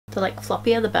The like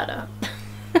floppier the better.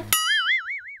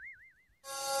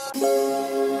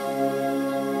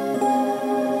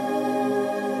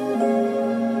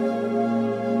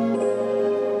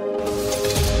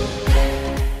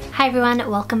 Hi everyone,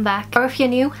 welcome back. Or if you're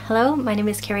new, hello, my name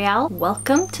is Kyrielle.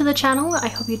 Welcome to the channel. I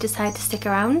hope you decide to stick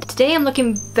around. Today I'm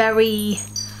looking very,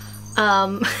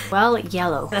 well,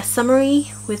 yellow. A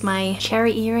summery with my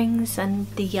cherry earrings and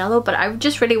the yellow, but I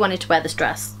just really wanted to wear this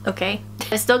dress, okay?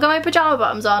 I still got my pajama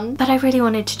bottoms on, but I really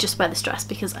wanted to just wear this dress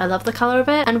because I love the colour of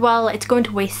it, and well, it's going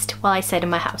to waste while I sit in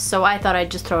my house, so I thought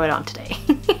I'd just throw it on today.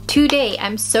 Today,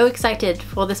 I'm so excited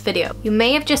for this video. You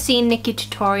may have just seen Nikkie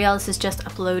Tutorials has just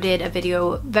uploaded a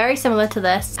video very similar to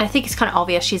this. I think it's kind of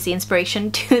obvious she's the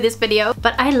inspiration to this video,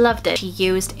 but I loved it. She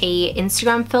used a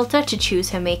Instagram filter to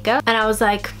choose her makeup, and I was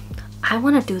like, I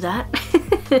want to do that.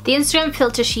 The Instagram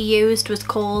filter she used was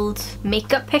called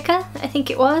Makeup Picker, I think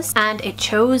it was, and it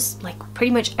chose like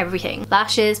pretty much everything.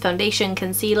 Lashes, foundation,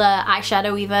 concealer,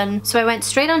 eyeshadow even. So I went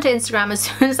straight onto Instagram as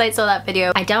soon as I saw that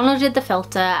video. I downloaded the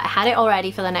filter, I had it all ready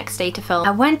for the next day to film.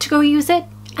 I went to go use it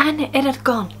and it had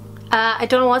gone. I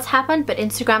don't know what's happened, but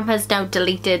Instagram has now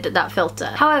deleted that filter.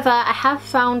 However, I have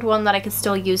found one that I can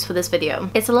still use for this video.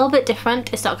 It's a little bit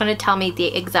different. It's not going to tell me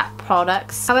the exact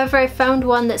products. However, I found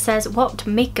one that says, what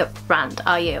makeup brand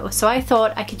are you? So I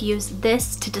thought I could use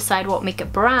this to decide what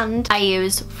makeup brand I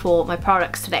use for my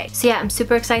products today. So yeah, I'm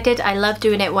super excited. I love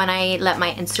doing it when I let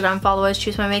my Instagram followers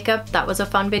choose my makeup. That was a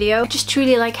fun video. I just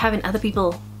truly like having other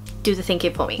people do the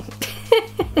thinking for me.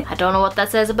 I don't know what that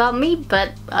says about me,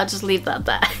 but I'll just leave that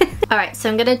there. Alright, so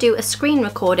I'm gonna do a screen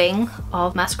recording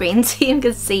of my screen so you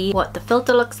can see what the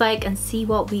filter looks like and see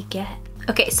what we get.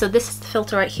 Okay, so this is the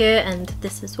filter right here and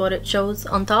this is what it shows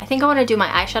on top. I think I want to do my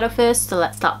eyeshadow first, so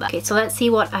let's start that. Okay, so let's see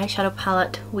what eyeshadow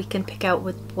palette we can pick out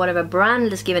with whatever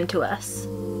brand is given to us.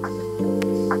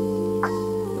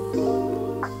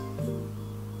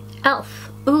 Elf.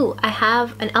 Ooh, I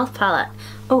have an Elf palette.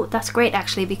 Oh, that's great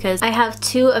actually, because I have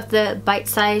two of the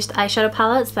bite-sized eyeshadow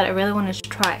palettes that I really wanted to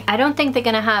try. I don't think they're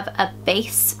gonna have a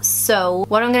base, so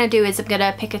what I'm gonna do is I'm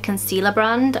gonna pick a concealer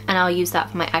brand and I'll use that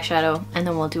for my eyeshadow, and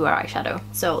then we'll do our eyeshadow.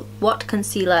 So what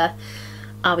concealer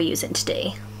are we using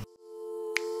today?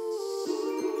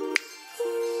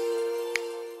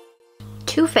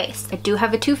 Too Faced. I do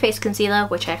have a Too Faced concealer,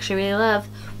 which I actually really love,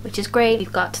 which is great.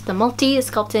 We've got the Multi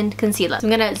Sculpting Concealer. So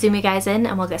I'm gonna zoom you guys in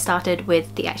and we'll get started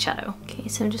with the eyeshadow. Okay,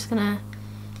 so I'm just gonna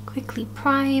quickly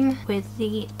prime with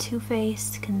the Too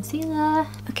Faced concealer.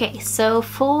 Okay, so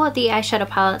for the eyeshadow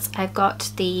palettes, I've got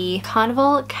the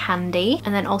Carnival Candy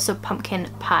and then also Pumpkin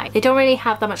Pie. They don't really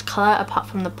have that much colour apart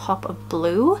from the pop of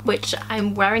blue, which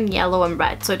I'm wearing yellow and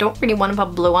red, so I don't really want to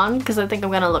put blue on because I think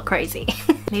I'm gonna look crazy.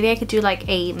 Maybe I could do like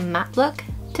a matte look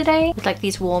today with like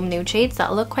these warm nude shades.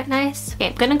 That'll look quite nice. Okay,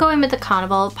 I'm gonna go in with the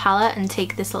Carnival palette and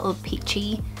take this little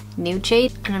peachy nude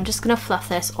shade, and I'm just gonna fluff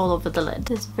this all over the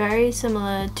lid. It's very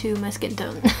similar to my skin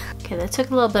tone. Okay, that took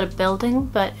a little bit of building,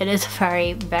 but it is a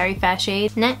very, very fair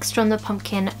shade. Next, from the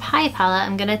Pumpkin Pie palette,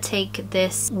 I'm gonna take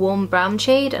this warm brown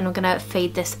shade and I'm gonna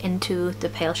fade this into the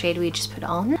pale shade we just put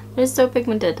on. It is so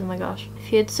pigmented, oh my gosh. I've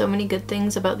heard so many good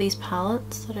things about these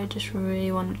palettes that I just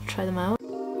really wanted to try them out.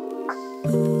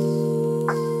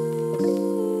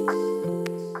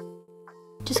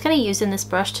 Just kind of using this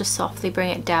brush to softly bring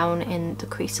it down in the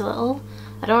crease a little.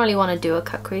 I don't really want to do a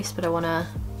cut crease, but I want to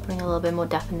bring a little bit more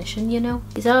definition, you know.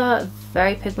 These are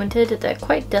very pigmented. They're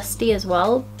quite dusty as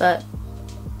well, but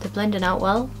they're blending out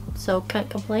well, so can't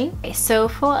complain. Okay, so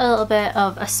for a little bit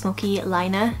of a smoky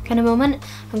liner kind of moment,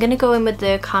 I'm going to go in with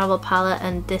the Carnival palette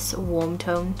and this warm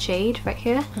tone shade right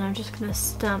here, and I'm just going to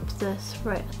stamp this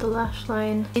right at the lash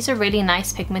line. These are really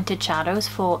nice pigmented shadows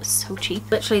for so cheap.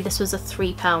 Literally, this was a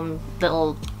 £3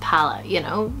 little palette, you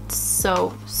know.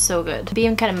 So good.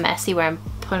 Being kind of messy where I'm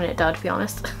putting it down, to be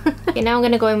honest. Okay, now I'm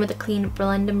going to go in with a clean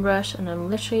blending brush and I'm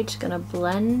literally just going to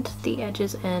blend the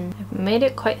edges in. I've made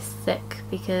it quite thick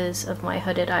because of my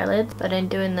hooded eyelids, but in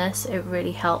doing this it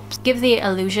really helps give the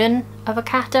illusion of a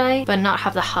cat eye but not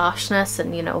have the harshness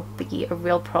and, you know, be a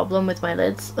real problem with my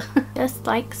lids. Just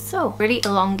like so. Really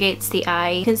elongates the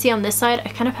eye. You can see on this side I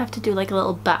kind of have to do like a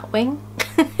little bat wing.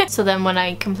 So then when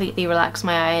I completely relax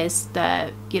my eyes,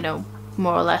 they're, you know,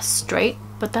 more or less straight.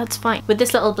 but that's fine. With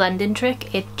this little blending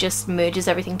trick, it just merges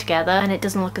everything together and it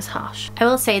doesn't look as harsh. I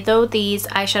will say though, these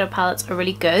eyeshadow palettes are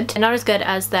really good. They're not as good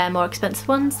as their more expensive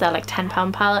ones. They're like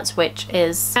 £10 palettes, which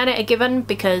is kind of a given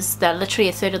because they're literally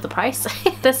a third of the price.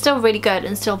 They're still really good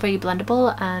and still very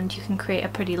blendable, and you can create a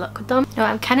pretty look with them. Now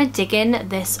I'm kind of digging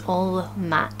this all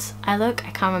matte eye look. I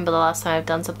can't remember the last time I've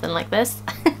done something like this.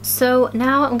 So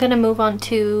now I'm gonna move on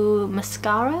to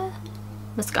mascara.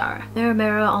 Mascara. Mirror,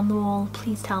 mirror on the wall,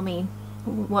 please tell me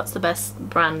What's the best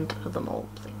brand of them all?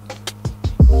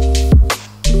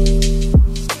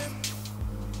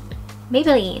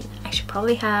 Maybelline. I should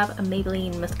probably have a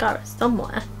Maybelline mascara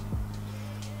somewhere.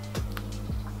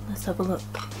 Let's have a look.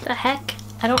 The heck?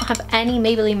 I don't have any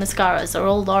Maybelline mascaras. They're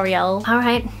all L'Oreal.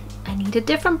 Alright, I need a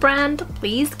different brand.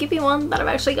 Please give me one that I've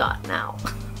actually got now.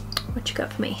 What you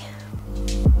got for me?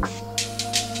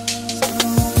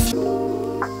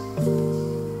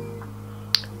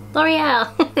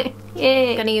 L'Oreal!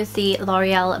 Yay! I'm gonna use the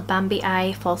L'Oreal Bambi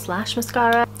Eye False Lash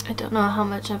Mascara. I don't know how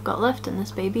much I've got left in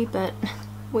this baby, but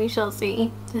we shall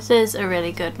see. This is a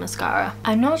really good mascara.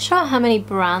 I'm not sure how many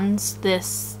brands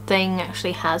this thing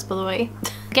actually has, by the way.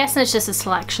 I'm guessing it's just a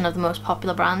selection of the most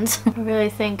popular brands. I really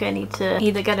think I need to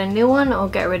either get a new one or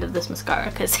get rid of this mascara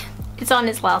because it's on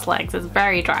its last legs. It's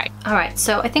very dry. Alright,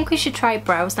 so I think we should try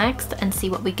brows next and see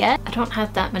what we get. I don't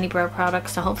have that many brow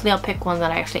products, so hopefully I'll pick one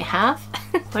that I actually have.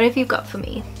 What have you got for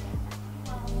me?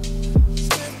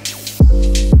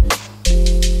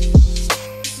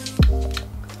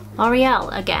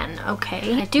 L'Oreal again,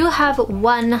 okay. I do have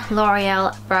one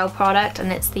L'Oreal brow product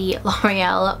and it's the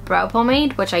L'Oreal Brow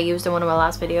Pomade, which I used in one of my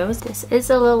last videos. This is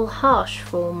a little harsh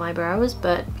for my brows,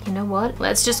 but you know what?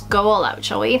 Let's just go all out,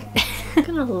 shall we? I'm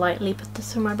gonna lightly put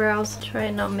this on my brows. Try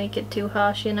and not make it too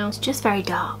harsh, you know? It's just very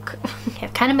dark. Okay,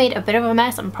 I've kind of made a bit of a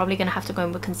mess. I'm probably gonna have to go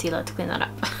in with concealer to clean that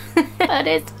up. But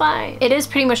it's fine. It is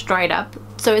pretty much dried up,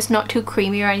 so it's not too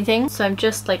creamy or anything. So I'm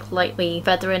just like lightly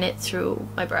feathering it through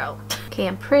my brow. Okay,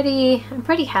 I'm pretty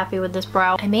happy with this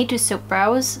brow. I may do soap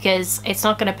brows because it's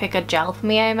not gonna pick a gel for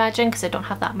me, I imagine, because I don't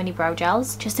have that many brow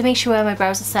gels. Just to make sure my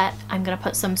brows are set, I'm gonna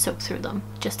put some soap through them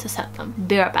just to set them.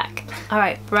 Be right back.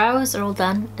 Alright, brows are all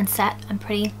done and set. I'm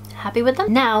pretty happy with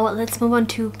them. Now let's move on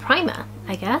to primer,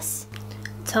 I guess.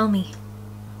 Tell me,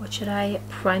 what should I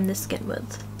prime the skin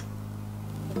with?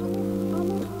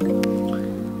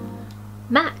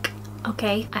 MAC.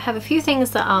 Okay, I have a few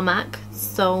things that are MAC,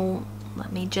 so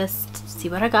let me just see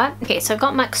what I got. Okay, so I've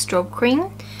got MAC Strobe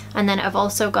Cream, and then I've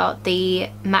also got the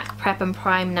MAC Prep and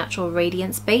Prime Natural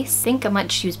Radiance Base. I think I might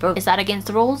just use both. Is that against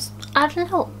the rules? I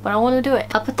don't know, but I want to do it.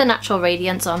 I'll put the Natural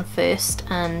Radiance on first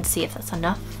and see if that's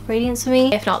enough radiance for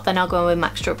me. If not, then I'll go in with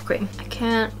MAC Strobe Cream. I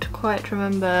can't quite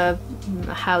remember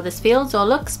how this feels or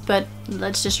looks, but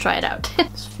let's just try it out.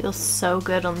 This feels so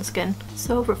good on the skin.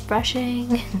 So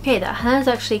refreshing. Okay, that has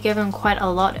actually given quite a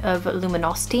lot of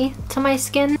luminosity to my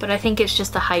skin, but I think it's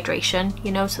just the hydration,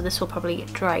 you know, so this will probably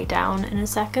dry down in a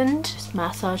second. Just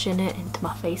massaging it into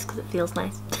my face because it feels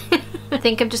nice. I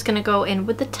think I'm just gonna go in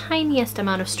with the tiniest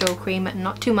amount of strobe cream,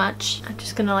 not too much. I'm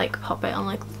just gonna like pop it on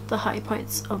like the high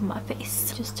points of my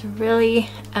face just to really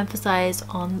emphasize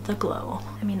on the glow.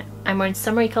 I mean, I'm wearing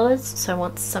summery colors, so I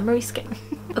want summery skin.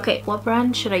 Okay, what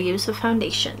brand should I use for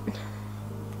foundation?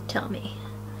 Tell me.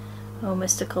 Oh,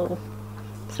 mystical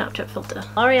Snapchat filter.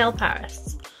 L'Oreal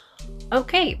Paris.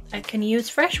 Okay, I can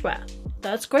use Freshwear.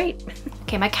 That's great.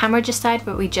 Okay, my camera just died,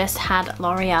 but we just had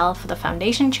L'Oreal for the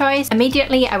foundation choice.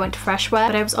 Immediately I went to Freshwear,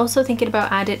 but I was also thinking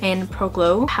about adding in Pro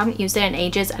Glow. I haven't used it in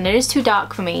ages and it is too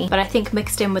dark for me, but I think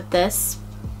mixed in with this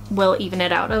will even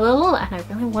it out a little, and I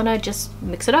really want to just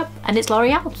mix it up, and it's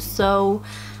L'Oreal, so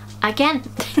again,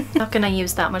 not gonna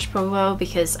use that much Pro Glow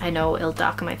because I know it'll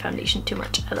darken my foundation too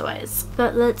much otherwise.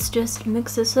 But let's just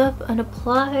mix this up and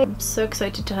apply. I'm so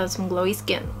excited to have some glowy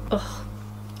skin. Ugh.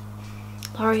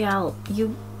 L'Oreal,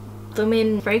 you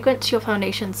lumen fragrance your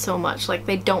foundation so much, like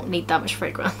they don't need that much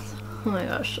fragrance. Oh my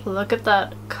gosh, look at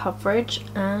that coverage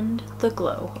and the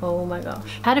glow. Oh my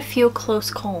gosh. I had a few close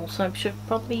calls, so I should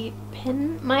probably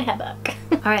pin my hair back.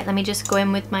 Alright, let me just go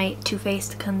in with my Too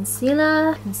Faced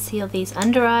concealer, conceal these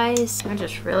under eyes. I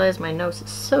just realized my nose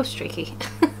is so streaky.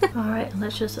 Alright,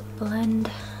 let's just blend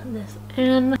this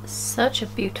in. Such a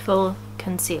beautiful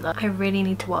concealer. I really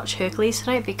need to watch Hercules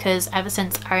tonight because ever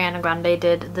since Ariana Grande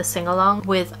did the sing-along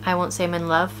with I Won't Say I'm in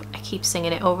Love, I keep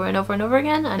singing it over and over and over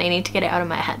again, and I need to get it out of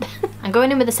my head. I'm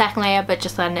going in with the second layer, but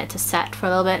just letting it to set for a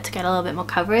little bit to get a little bit more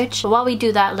coverage. But while we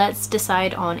do that, let's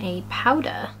decide on a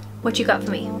powder. What you got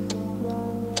for me?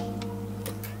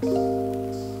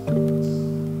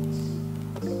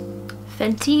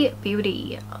 Fenty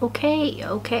Beauty.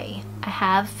 Okay. I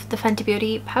have the Fenty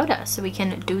Beauty powder, so we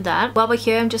can do that. While we're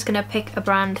here, I'm just gonna pick a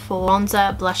brand for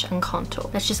bronzer, blush, and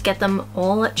contour. Let's just get them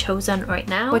all chosen right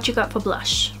now. What you got for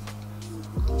blush?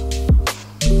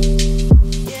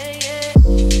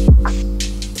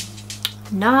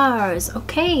 NARS.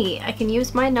 Okay, I can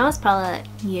use my NARS palette.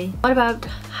 Yeah. What about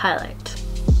highlight?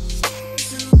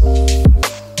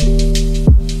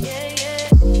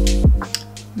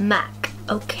 MAC.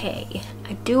 Okay,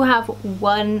 I do have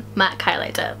one MAC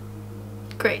highlighter.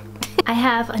 Great. I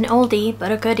have an oldie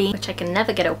but a goodie, which I can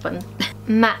never get open.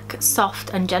 MAC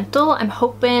Soft and Gentle. I'm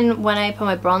hoping when I put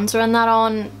my bronzer and that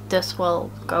on, this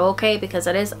will go okay because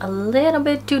it is a little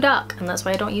bit too dark and that's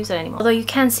why I don't use it anymore. Although you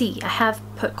can see I have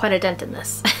put quite a dent in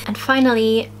this. And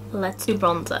finally, let's do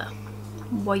bronzer.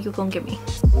 What are you gonna give me?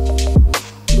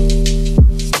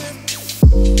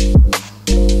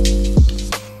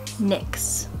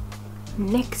 NYX.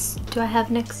 Do I have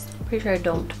NYX? Pretty sure I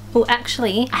don't. Oh,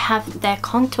 actually, I have their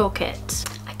contour kit.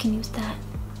 I can use that.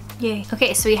 Yay.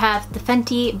 Okay, so we have the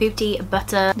Fenty Beauty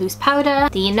Butter Loose Powder,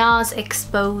 the NARS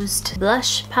Exposed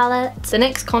Blush Palette, the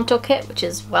NYX Contour Kit, which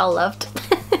is well loved.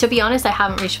 To be honest, I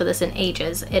haven't reached for this in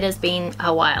ages. It has been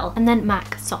a while. And then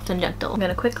MAC Soft and Gentle. I'm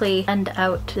gonna quickly blend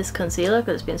out this concealer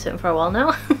because it's been sitting for a while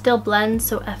now. Still blends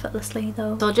so effortlessly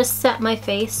though. So I'll just set my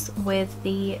face with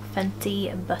the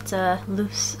Fenty Butter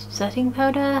Loose Setting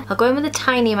Powder. I'll go in with a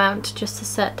tiny amount just to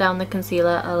set down the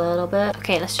concealer a little bit.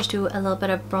 Okay, let's just do a little bit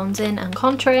of bronzing and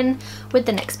contouring with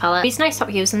the NYX palette. The reason I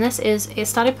stopped using this is it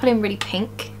started putting really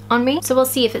pink on me. So we'll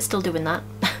see if it's still doing that.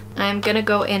 I'm gonna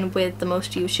go in with the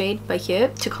Most You shade by here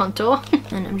to contour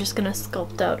and I'm just gonna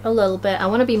sculpt out a little bit. I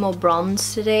want to be more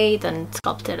bronze today than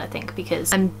sculpted, I think,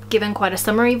 because I'm given quite a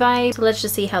summery vibe. So let's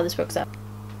just see how this works out.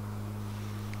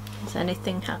 Is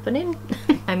anything happening?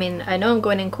 I mean, I know I'm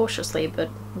going in cautiously, but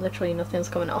literally nothing's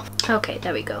coming off. Okay,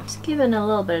 there we go. Just giving a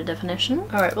little bit of definition.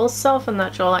 Alright, we'll soften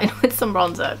that jawline with some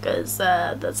bronzer because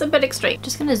that's a bit extreme.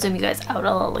 Just gonna zoom you guys out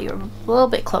a little. You're a little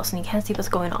bit close and you can't see what's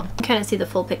going on. You can't see the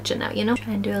full picture now, you know?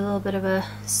 Try and do a little bit of a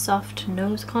soft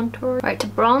nose contour. Alright, to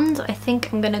bronze, I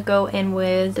think I'm gonna go in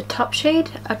with the top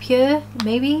shade up here,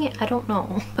 maybe? I don't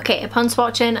know. Okay, upon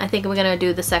swatching, I think we're gonna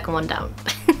do the second one down.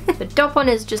 The top one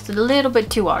is just a little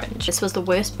bit too orange. This was the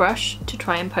worst brush to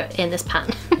try and put in this pan.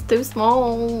 Too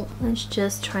small. Let's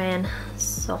just try and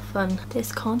soften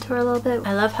this contour a little bit.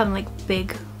 I love having like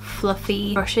big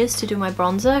fluffy brushes to do my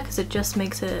bronzer because it just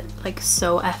makes it like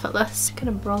so effortless. Kind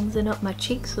of bronzing up my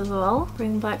cheeks as well.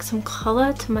 Bring back some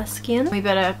color to my skin. We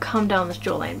better calm down this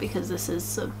jawline because this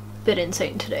is a bit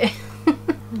insane today.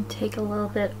 And take a little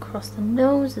bit across the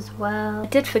nose as well. I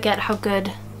did forget how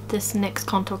good this NYX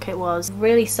contour kit was.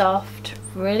 Really soft,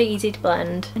 really easy to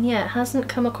blend, and yeah, it hasn't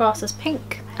come across as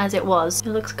pink as it was. It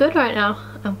looks good right now.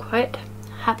 I'm quite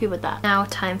happy with that. Now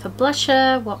time for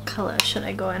blusher. What color should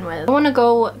I go in with? I want to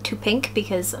go to pink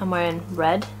because I'm wearing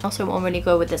red. Also won't really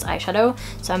go with this eyeshadow,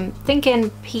 so I'm thinking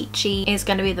peachy is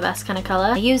going to be the best kind of color.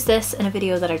 I used this in a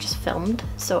video that I just filmed,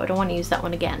 so I don't want to use that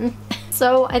one again.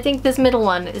 So I think this middle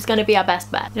one is going to be our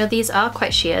best bet. You know, these are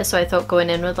quite sheer, so I thought going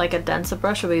in with like a denser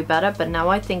brush would be better, but now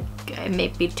I think it may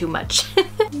be too much.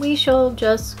 We shall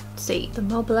just see. The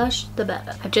more blush, the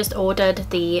better. I've just ordered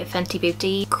the Fenty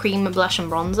Beauty Cream Blush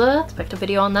and Bronzer. Expect a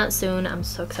video on that soon. I'm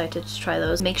so excited to try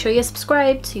those. Make sure you're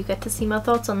subscribed so you get to see my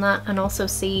thoughts on that and also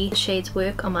see the shades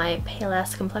work on my pale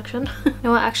ass complexion. You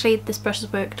know what, actually this brush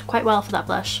has worked quite well for that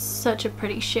blush. Such a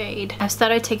pretty shade. I've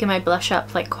started taking my blush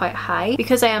up like quite high.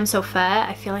 Because I am so fair,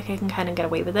 I feel like I can kind of get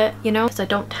away with it, you know? Because I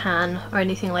don't tan or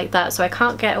anything like that, so I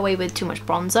can't get away with too much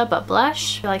bronzer, but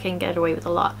blush, I feel like I can get away with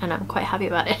a lot and I'm quite happy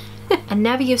about it. I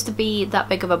never used to be that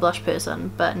big of a blush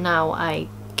person, but now I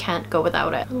can't go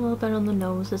without it. A little bit on the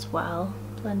nose as well.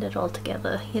 Blend it all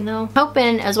together, you know?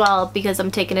 Hoping as well, because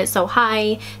I'm taking it so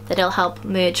high, that it'll help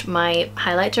merge my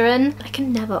highlighter in. I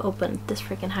can never open this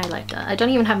freaking highlighter. I don't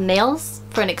even have nails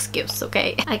for an excuse,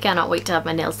 okay? I cannot wait to have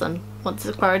my nails done once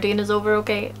the quarantine is over,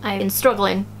 okay? I've been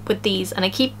struggling with these and I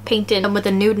keep painting them with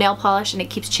a nude nail polish and it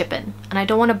keeps chipping. And I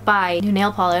don't want to buy new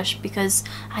nail polish because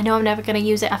I know I'm never going to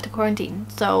use it after quarantine.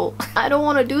 So I don't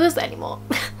want to do this anymore.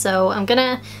 So I'm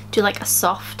gonna do like a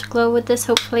soft glow with this,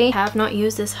 hopefully. I have not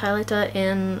used this highlighter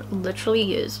in literally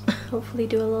years. Hopefully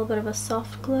do a little bit of a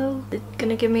soft glow. It's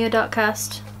gonna give me a dark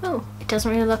cast. Oh, it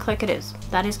doesn't really look like it is.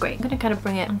 That is great. I'm gonna kind of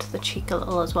bring it onto the cheek a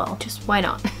little as well. Just why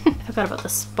not? I forgot about the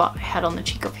spot I had on the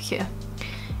cheek over here.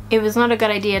 It was not a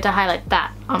good idea to highlight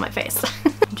that on my face.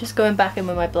 I'm just going back in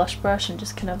with my blush brush and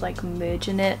just kind of like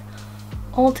merging it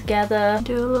all together.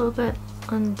 Do a little bit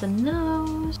on the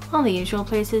nose. All the usual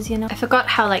places, you know. I forgot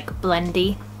how like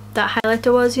blendy that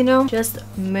highlighter was, you know. Just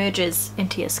merges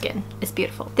into your skin. It's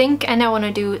beautiful. I think I now want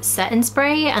to do setting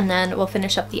spray and then we'll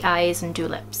finish up the eyes and do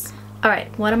lips.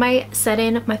 Alright, what am I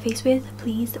setting my face with?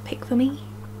 Please pick for me.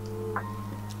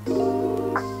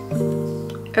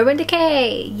 Urban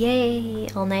Decay! Yay!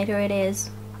 All-nighter it is.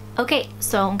 Okay,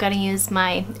 so I'm gonna use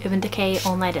my Urban Decay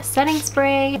All-Nighter Setting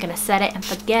Spray. I'm gonna set it and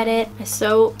forget it. I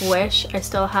so wish I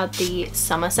still had the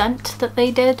summer scent that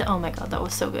they did. Oh my god, that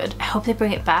was so good. I hope they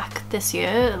bring it back this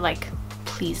year. Like,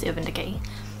 please, Urban Decay.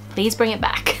 Please bring it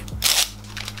back.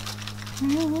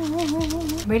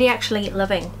 I'm really actually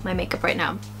loving my makeup right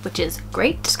now, which is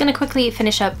great. Just gonna quickly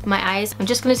finish up my eyes. I'm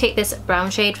just gonna take this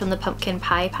brown shade from the Pumpkin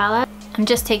Pie palette. I'm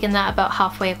just taking that about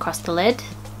halfway across the lid.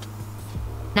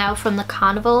 Now from the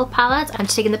Carnival palette, I'm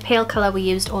just taking the pale colour we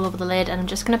used all over the lid and I'm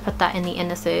just going to put that in the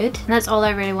inner third. And that's all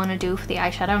I really want to do for the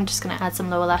eyeshadow. I'm just going to add some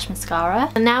lower lash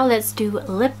mascara. And now let's do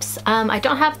lips. I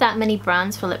don't have that many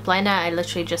brands for lip liner. I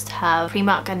literally just have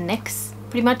Primark and NYX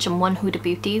pretty much, and one Huda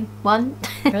Beauty one.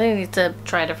 I really need to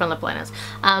try different lip liners.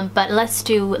 But let's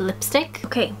do lipstick.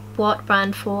 Okay, what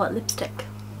brand for lipstick?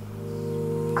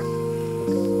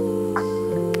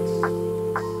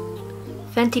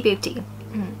 Fenty Beauty.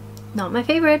 Not my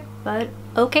favorite, but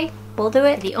okay, we'll do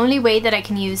it. The only way that I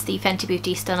can use the Fenty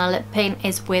Beauty Stunner lip paint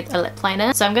is with a lip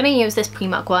liner. So I'm going to use this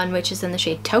Primark one, which is in the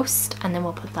shade Toast, and then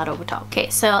we'll put that over top. Okay,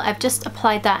 so I've just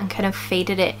applied that and kind of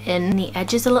faded it in the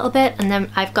edges a little bit, and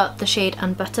then I've got the shade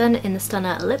Unbutton in the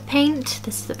Stunner lip paint.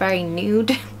 This is a very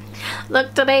nude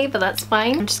look today, but that's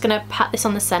fine. I'm just gonna pat this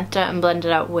on the center and blend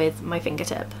it out with my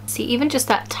fingertip. See, even just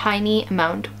that tiny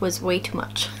amount was way too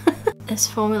much. This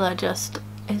formula just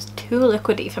is too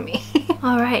liquidy for me.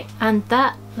 Alright, and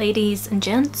that, ladies and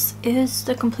gents, is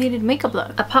the completed makeup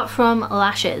look. Apart from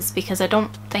lashes, because I don't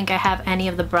think I have any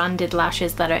of the branded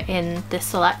lashes that are in this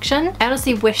selection. I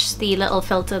honestly wish the little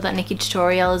filter that Nikkie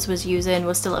Tutorials was using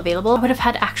was still available. I would have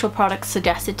had actual products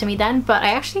suggested to me then, but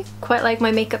I actually quite like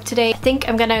my makeup today. I think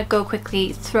I'm gonna go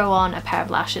quickly throw on a pair of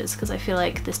lashes because I feel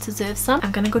like this deserves some.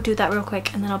 I'm gonna go do that real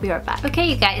quick and then I'll be right back. Okay,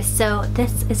 you guys, so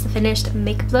this is the finished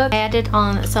makeup look. I added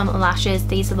on some lashes.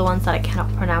 These are the ones that I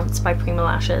cannot pronounce by Prima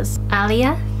Lashes.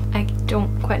 AALIYAH. I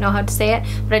don't quite know how to say it,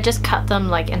 but I just cut them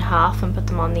like in half and put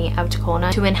them on the outer corner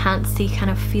to enhance the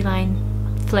kind of feline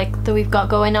flick that we've got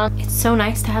going on. It's so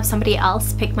nice to have somebody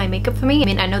else pick my makeup for me. I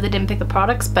mean, I know they didn't pick the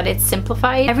products, but it's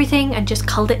simplified everything and just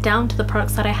culled it down to the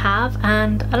products that I have,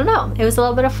 and I don't know, it was a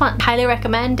little bit of fun. Highly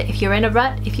recommend if you're in a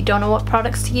rut, if you don't know what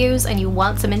products to use and you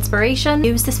want some inspiration,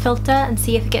 use this filter and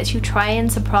see if it gets you trying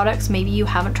some products maybe you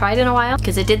haven't tried in a while,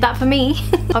 because it did that for me.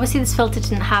 Obviously this filter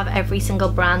didn't have every single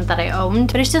brand that I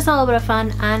owned, but it's just a little bit of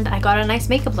fun and I got a nice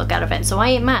makeup look out of it, so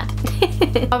I ain't mad.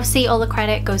 Obviously all the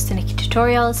credit goes to Nikkie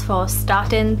Tutorials for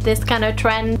starting this kind of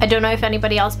trend. I don't know if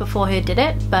anybody else before her did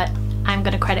it, but I'm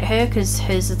gonna credit her because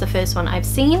hers is the first one I've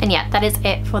seen. And yeah, that is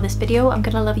it for this video. I'm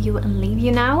gonna love you and leave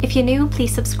you now. If you're new,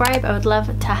 please subscribe. I would love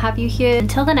to have you here.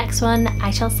 Until the next one, I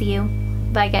shall see you.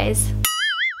 Bye guys.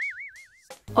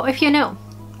 Oh, if you're new.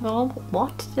 Well,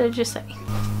 what did I just say?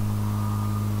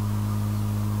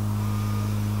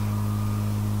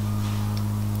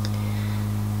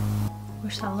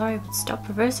 Wish that Lori would stop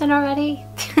reversing already.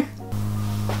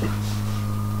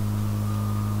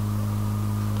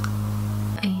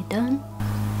 Are you done?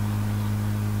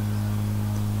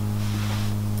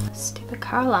 Stupid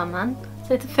car alarm, man.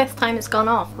 It's like the 5th time it's gone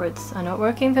off where it's not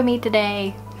working for me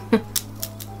today.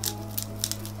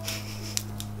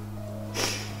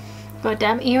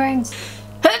 Goddamn earrings.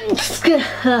 Bless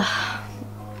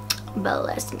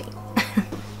me.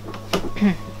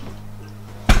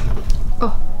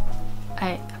 Oh,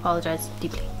 I apologize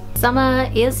deeply. Summer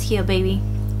is here, baby.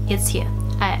 It's here.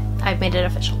 I've made it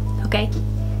official, okay?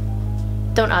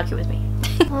 Don't argue with me.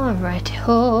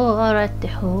 Alrighty-ho. I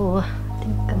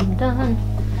think I'm done.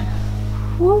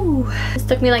 Woo. This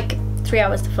took me like 3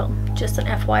 hours to film. Just an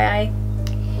FYI.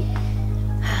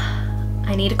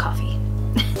 I need a coffee.